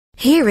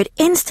Here at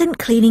Instant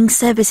Cleaning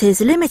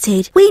Services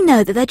Limited, we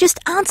know that there just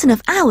aren't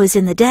enough hours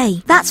in the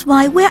day. That's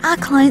why we're our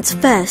clients'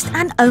 first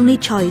and only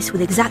choice,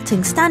 with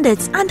exacting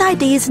standards and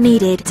ideas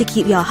needed to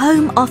keep your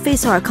home,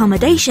 office or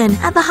accommodation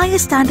at the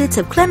highest standards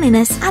of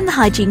cleanliness and the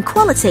hygiene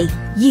quality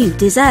you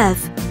deserve.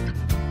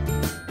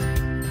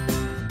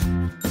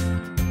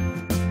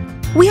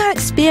 We are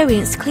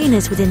experienced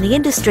cleaners within the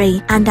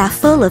industry and are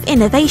full of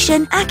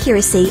innovation,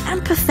 accuracy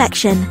and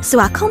perfection,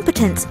 so are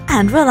competent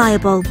and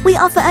reliable. We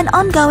offer an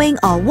ongoing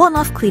or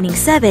one-off cleaning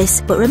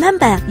service, but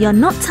remember, you're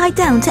not tied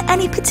down to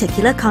any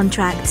particular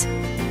contract.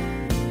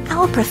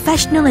 Our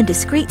professional and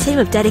discreet team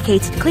of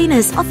dedicated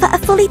cleaners offer a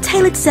fully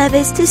tailored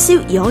service to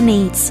suit your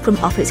needs. From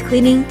office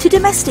cleaning to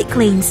domestic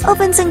cleans,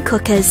 ovens and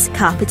cookers,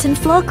 carpet and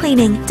floor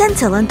cleaning,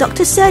 dental and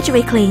doctor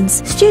surgery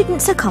cleans,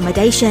 students'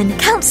 accommodation,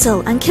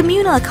 council and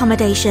communal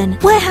accommodation,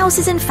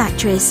 warehouses and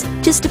factories.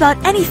 Just about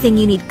anything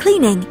you need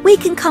cleaning, we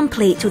can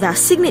complete with our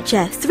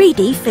signature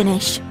 3D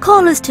finish.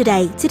 Call us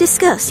today to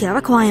discuss your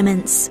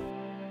requirements.